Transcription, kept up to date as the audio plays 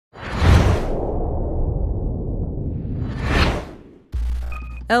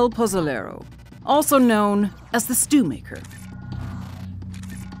El Posolero, also known as the Stew Maker.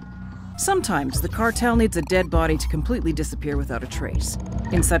 Sometimes the cartel needs a dead body to completely disappear without a trace.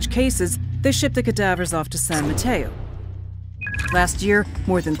 In such cases, they ship the cadavers off to San Mateo. Last year,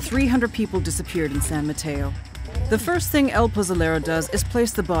 more than 300 people disappeared in San Mateo. The first thing El Pozolero does is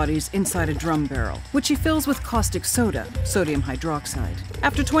place the bodies inside a drum barrel, which he fills with caustic soda, sodium hydroxide.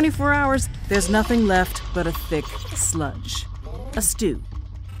 After 24 hours, there's nothing left but a thick sludge. A stew.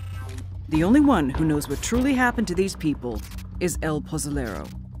 The only one who knows what truly happened to these people is El Pozolero,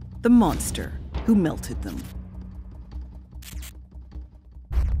 the monster who melted them.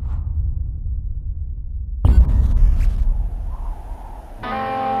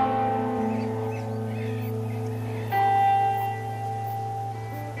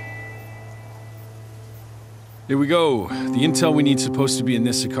 Here we go. The intel we need's supposed to be in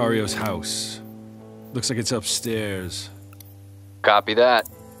this Sicario's house. Looks like it's upstairs. Copy that.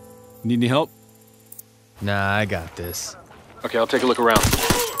 Need any help? Nah, I got this. Okay, I'll take a look around.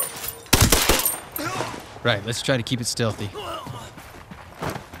 Right, let's try to keep it stealthy.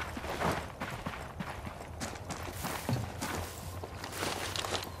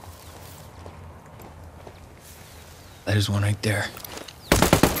 There's one right there.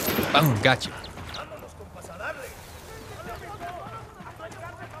 Boom, got you.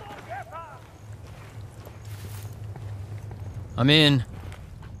 I'm in.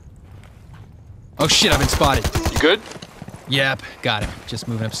 Oh shit, I've been spotted. You good? Yep, got him. Just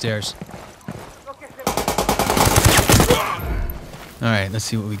moving upstairs. Alright, let's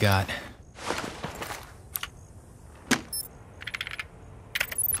see what we got.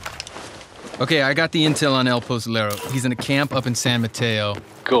 Okay, I got the intel on El Pozolero. He's in a camp up in San Mateo.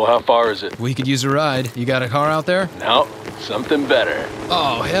 Cool, how far is it? We could use a ride. You got a car out there? No, something better.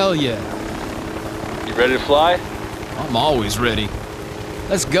 Oh, hell yeah. You ready to fly? I'm always ready.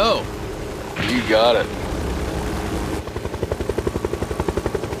 Let's go. You got it.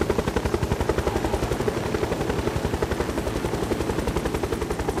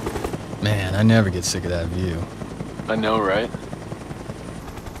 Man, I never get sick of that view. I know, right?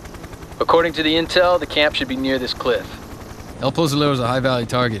 According to the intel, the camp should be near this cliff. El Pozolero's a high-value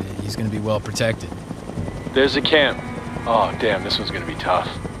target. He's gonna be well protected. There's a camp. Oh, damn, this one's gonna be tough.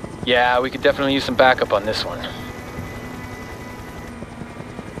 Yeah, we could definitely use some backup on this one.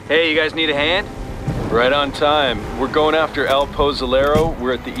 Hey, you guys need a hand? Right on time. We're going after El Pozolero.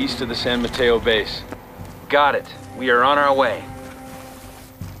 We're at the east of the San Mateo base. Got it. We are on our way.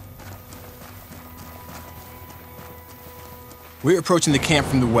 We're approaching the camp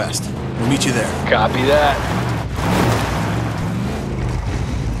from the west. We'll meet you there. Copy that.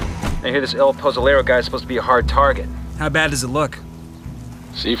 I hear this El Pozolero guy is supposed to be a hard target. How bad does it look?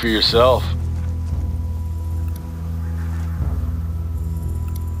 See for yourself.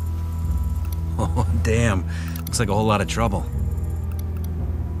 Oh, damn. Looks like a whole lot of trouble.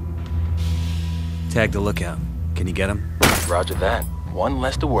 Tag the lookout. Can you get him? Roger that. One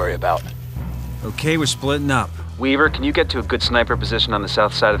less to worry about. Okay, we're splitting up. Weaver, can you get to a good sniper position on the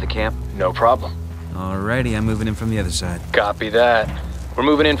south side of the camp? No problem. Alrighty, I'm moving in from the other side. Copy that. We're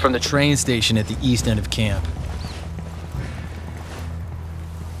moving in from the Train station at the east end of camp.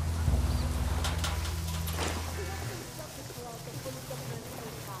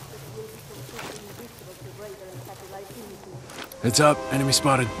 Heads up, enemy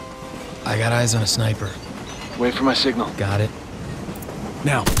spotted. I got eyes on a sniper. Wait for my signal. Got it.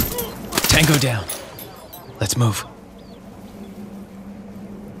 Now. Tango down. Let's move.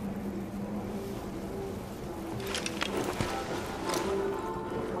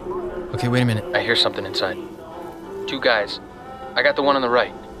 Okay, wait a minute. I hear something inside. Two guys. I got the one on the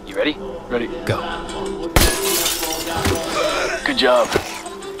right. You ready? Ready. Go. Good job.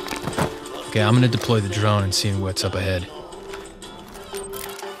 Okay, I'm gonna deploy the drone and see what's up ahead.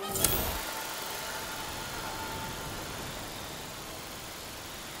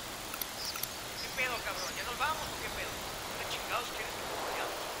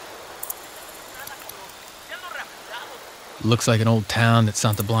 Looks like an old town that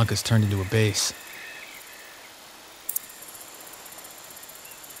Santa Blanca's turned into a base.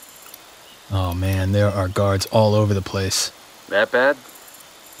 Oh man, there are guards all over the place. That bad?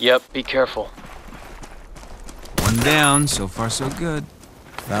 Yep, be careful. One down, so far so good.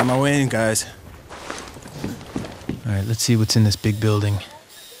 Found my way in, guys. Alright, let's see what's in this big building.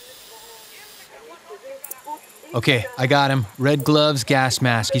 Okay, I got him. Red gloves, gas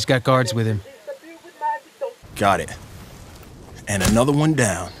mask. He's got guards with him. Got it. And another one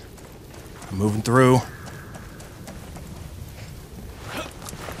down. I'm moving through.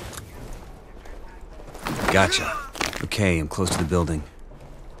 Gotcha. Okay, I'm close to the building.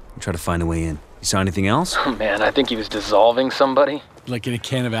 Try to find a way in. You saw anything else? Oh, man, I think he was dissolving somebody. Like in a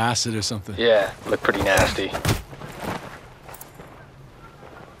can of acid or something. Yeah, looked pretty nasty.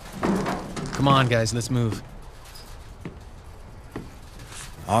 Come on, guys, let's move.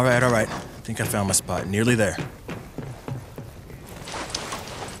 All right, all right. I think I found my spot. Nearly there.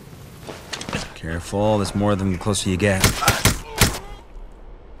 Careful, there's more of them the closer you get.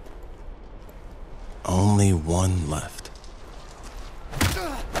 Only one left.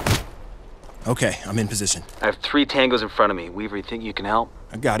 Okay, I'm in position. I have 3 tangos in front of me. Weaver, you think you can help?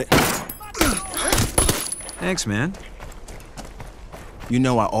 I got it. Thanks, man. You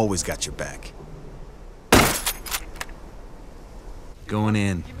know I always got your back. Going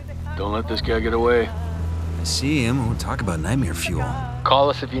in. Don't let this guy get away. I see him. We'll talk about nightmare fuel. Call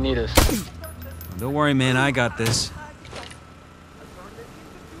us if you need us. Don't worry, man. I got this.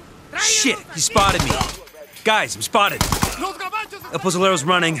 Shit! He spotted me. Guys, I'm spotted. El Posolero's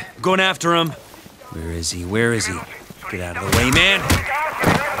running. I'm going after him. Where is he? Where is he? Get out of the way, man.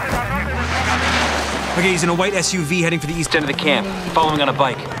 Okay, he's in a white SUV heading for the east end of the camp. Following on a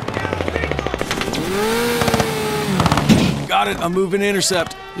bike. Got it. I'm moving to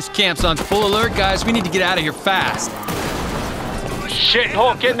intercept. This camp's on full alert, guys. We need to get out of here fast. Shit,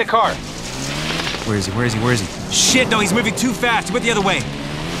 Hulk, get in the car. Where is he? Where is he? Where is he? Shit, no, he's moving too fast. He went the other way.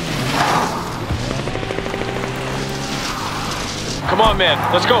 Come on, man.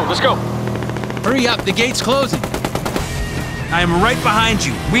 Let's go, let's go. Hurry up, the gate's closing. I am right behind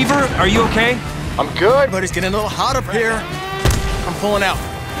you. Weaver, are you okay? I'm good. But it's getting a little hot up here. I'm pulling out.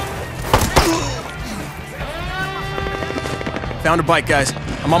 Found a bike, guys.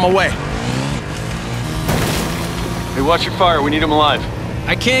 I'm on my way. Hey, watch your fire. We need him alive.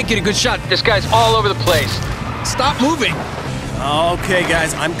 I can't get a good shot. This guy's all over the place. Stop moving. Okay,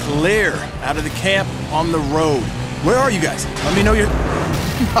 guys, I'm clear. Out of the camp, on the road. Where are you guys? Let me know you're...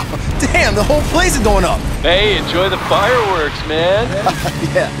 Damn, the whole place is going up. Hey, enjoy the fireworks, man.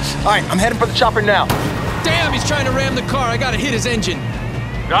 Yeah. All right, I'm heading for the chopper now. Damn, he's trying to ram the car. I gotta hit his engine.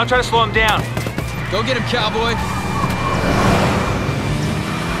 No, I'm trying to slow him down. Go get him, cowboy.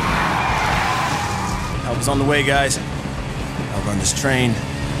 Help is on the way, guys. I'll run this train.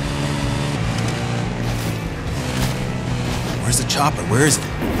 Where's the chopper? Where is it?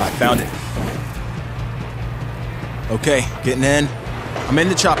 I found it. Okay, getting in. I'm in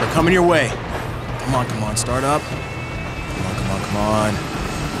the chopper, coming your way. Come on, start up. Come on.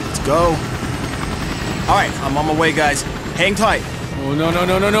 Let's go. All right, I'm on my way, guys. Hang tight. Oh,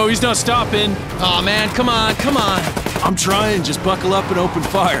 no. He's not stopping. Aw, man, come on. I'm trying. Just buckle up and open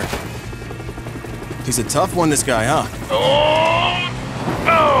fire. He's a tough one, this guy, huh? Oh,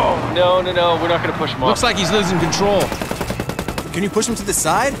 no. We're not gonna push him off. Looks like he's losing control. Can you push him to the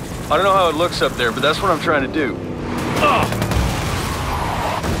side? I don't know how it looks up there, but that's what I'm trying to do.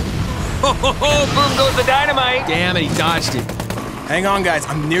 Boom goes the dynamite. Damn it, he dodged it. Hang on, guys.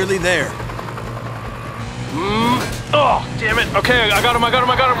 I'm nearly there. Oh, damn it. Okay, I got him.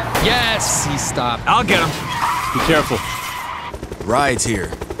 Yes, he stopped. I'll get him. Be careful. Ride's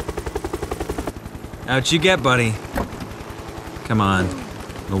here. Out you get, buddy. Come on.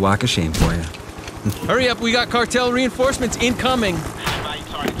 We'll walk of shame for you. Hurry up, we got cartel reinforcements incoming.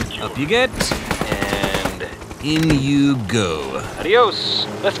 Up you get, and in you go. Adios.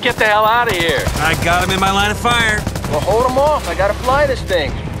 Let's get the hell out of here. I got him in my line of fire. Well, hold him off. I gotta fly this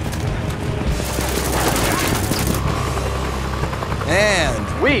thing.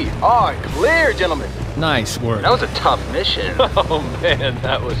 And We are clear, gentlemen. Nice work. That was a tough mission. Oh, man,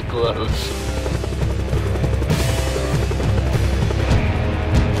 that was close.